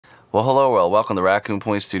Well, hello world, welcome to Raccoon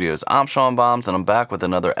Point Studios. I'm Sean Bombs and I'm back with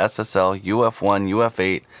another SSL UF1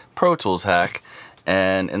 UF8 Pro Tools hack.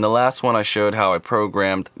 And in the last one I showed how I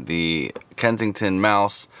programmed the Kensington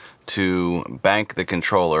mouse to bank the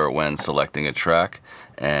controller when selecting a track.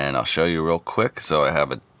 And I'll show you real quick. So I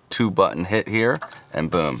have a 2-button hit here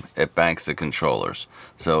and boom, it banks the controllers.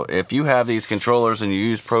 So if you have these controllers and you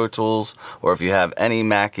use Pro Tools, or if you have any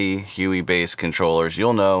Mackie Huey based controllers,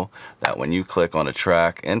 you'll know that when you click on a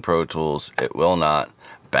track in Pro Tools, it will not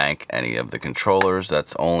bank any of the controllers.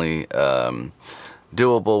 That's only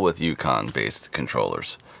doable with Eucon based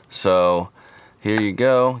controllers. So here you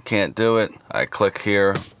go, can't do it. I click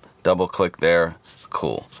here, double click there,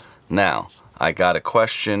 cool. Now I got a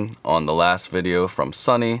question on the last video from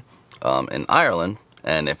Sonny in Ireland,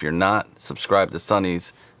 and if you're not subscribed to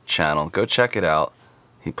Sonny's channel, go check it out.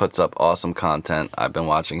 He puts up awesome content. I've been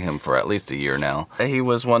watching him for at least a year now. He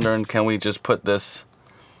was wondering, can we just put this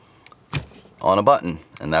on a button?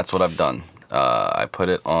 And that's what I've done. I put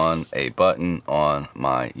it on a button on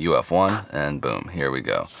my UF1 and boom, here we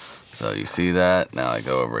go. So you see that. Now I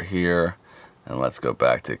go over here and let's go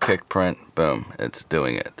back to kick print. Boom, it's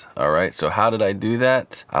doing it. All right, so how did I do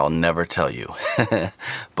that? I'll never tell you.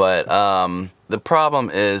 But the problem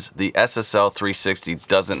is the SSL 360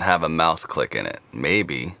 doesn't have a mouse click in it.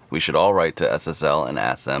 Maybe we should all write to SSL and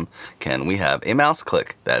ask them, can we have a mouse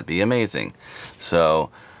click? That'd be amazing.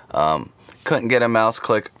 So couldn't get a mouse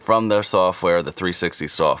click from their software, the 360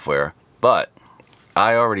 software, but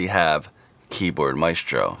I already have Keyboard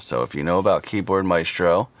Maestro. So if you know about Keyboard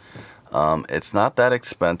Maestro, it's not that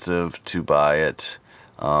expensive to buy it,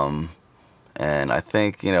 and I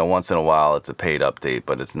think, you know, once in a while it's a paid update,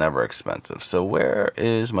 but it's never expensive. So where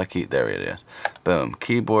is my key? There it is. Boom,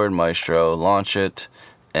 Keyboard Maestro, launch it,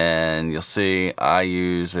 and you'll see I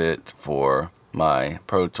use it for my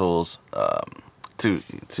Pro Tools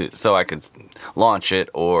so I could launch it,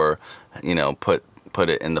 or, you know, put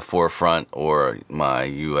it in the forefront, or my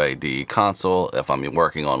UAD console if I'm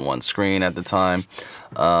working on one screen at the time.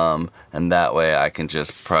 And that way I can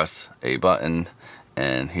just press a button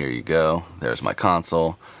and here you go. There's my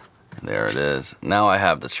console. There it is. Now I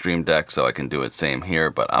have the Stream Deck, so I can do it same here,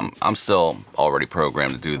 but I'm still already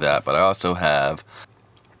programmed to do that. But I also have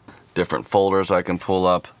different folders I can pull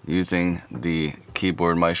up using the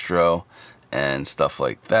Keyboard Maestro and stuff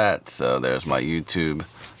like that. So there's my YouTube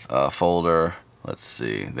folder. Let's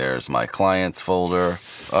see, there's my clients folder.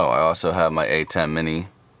 Oh, I also have my A10 mini.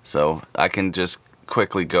 So I can just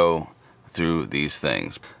quickly go through these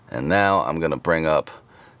things. And now I'm gonna bring up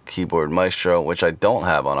Keyboard Maestro, which I don't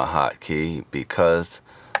have on a hotkey because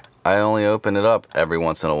I only open it up every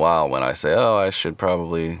once in a while when I say, oh, I should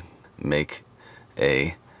probably make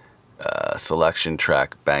a selection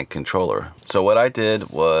track bank controller. So what I did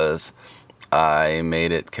was I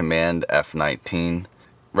made it Command F19.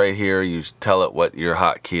 Right here, you tell it what your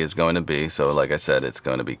hotkey is going to be. So like I said, it's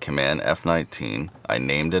going to be Command F19. I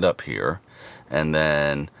named it up here. And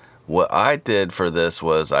then what I did for this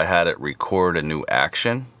was I had it record a new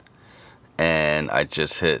action. And I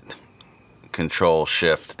just hit Control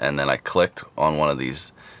Shift and then I clicked on one of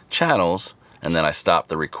these channels and then I stopped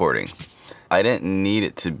the recording. I didn't need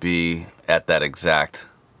it to be at that exact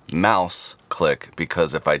mouse click,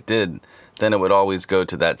 because if I did, then it would always go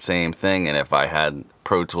to that same thing, and if I had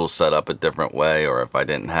Pro Tools set up a different way, or if I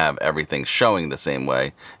didn't have everything showing the same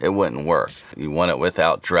way, it wouldn't work. You want it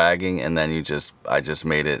without dragging, and then I just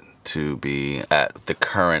made it to be at the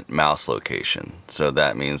current mouse location. So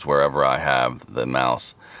that means wherever I have the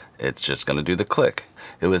mouse, it's just going to do the click.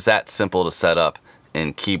 It was that simple to set up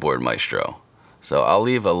in Keyboard Maestro. So I'll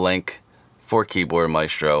leave a link for Keyboard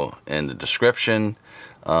Maestro in the description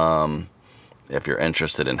if you're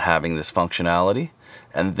interested in having this functionality.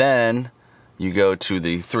 And then you go to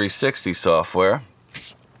the 360 software,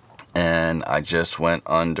 and I just went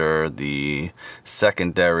under the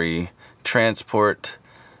secondary transport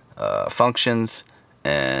functions,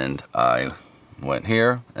 and I went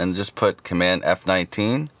here and just put Command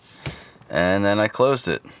F19, and then I closed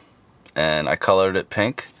it and I colored it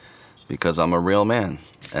pink because I'm a real man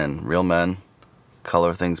and real men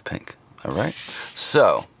color things pink. All right,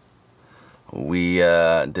 so we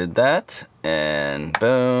did that, and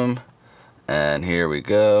boom, and here we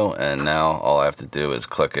go. And now all I have to do is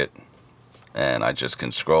click it, and I just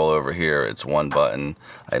can scroll over here. It's one button.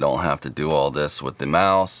 I don't have to do all this with the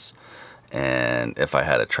mouse. And if I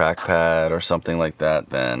had a trackpad or something like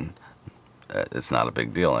that, then it's not a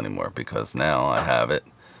big deal anymore, because now I have it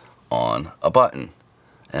on a button,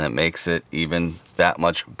 and it makes it even that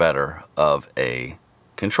much better of a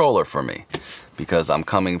controller for me, because I'm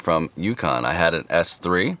coming from Eucon. I had an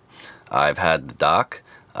S3, I've had the dock,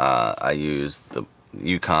 I use the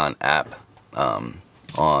Eucon app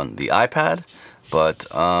on the iPad, but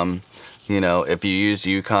you know, if you use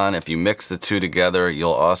Eucon, if you mix the two together,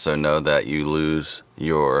 you'll also know that you lose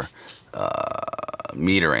your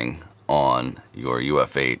metering on your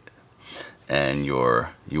UF8 and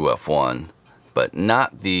your UF1, but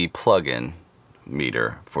not the plug-in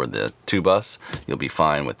meter for the 2-bus. You'll be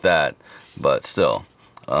fine with that, but still,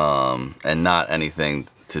 and not anything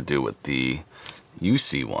to do with the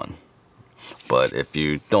UC one. But if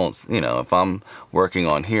you don't, you know, if I'm working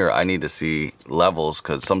on here, I need to see levels,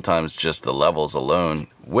 because sometimes just the levels alone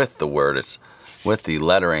with the word, it's with the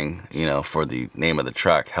lettering, you know, for the name of the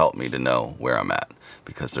track, help me to know where I'm at,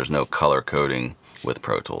 because there's no color coding with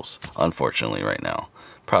Pro Tools, unfortunately, right now.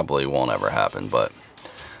 Probably won't ever happen, but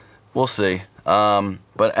we'll see.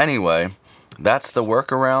 But anyway, that's the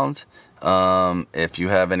workaround. If you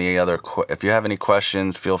have any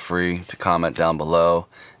questions, feel free to comment down below.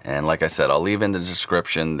 And like I said, I'll leave in the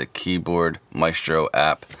description the Keyboard Maestro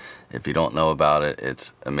app. If you don't know about it,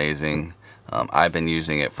 it's amazing. I've been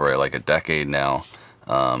using it for like a decade now,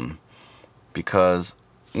 because,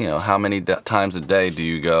 you know, how many times a day do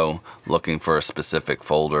you go looking for a specific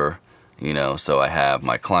folder? You know, so I have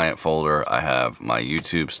my client folder, I have my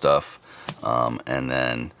YouTube stuff, and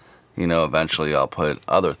then, you know, eventually I'll put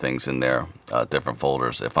other things in there, different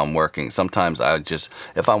folders. If I'm working, sometimes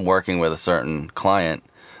if I'm working with a certain client,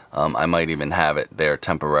 I might even have it there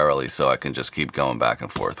temporarily so I can just keep going back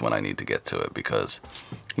and forth when I need to get to it, because,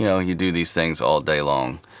 you know, you do these things all day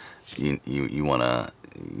long. You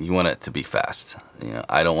want it to be fast. You know,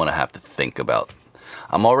 I don't want to have to think about.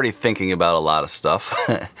 I'm already thinking about a lot of stuff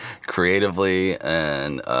creatively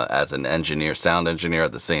and as an engineer, sound engineer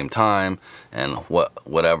at the same time, and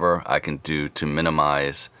whatever I can do to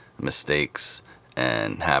minimize mistakes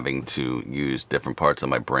and having to use different parts of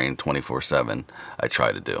my brain 24/7, I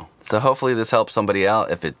try to do. So hopefully this helps somebody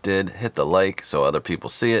out. If it did, hit the like so other people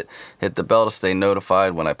see it. Hit the bell to stay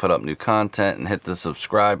notified when I put up new content, and hit the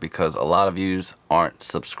subscribe, because a lot of yous aren't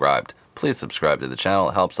subscribed. Please subscribe to the channel,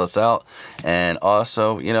 it helps us out. And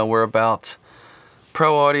also, you know, we're about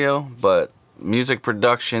pro audio, but music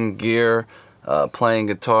production, gear, playing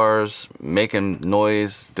guitars, making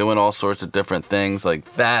noise, doing all sorts of different things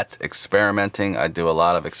like that, experimenting. I do a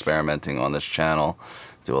lot of experimenting on this channel,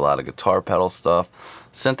 do a lot of guitar pedal stuff,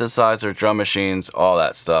 synthesizer, drum machines, all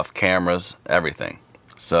that stuff, cameras, everything.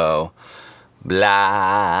 So,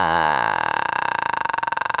 blah,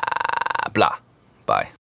 blah, bye.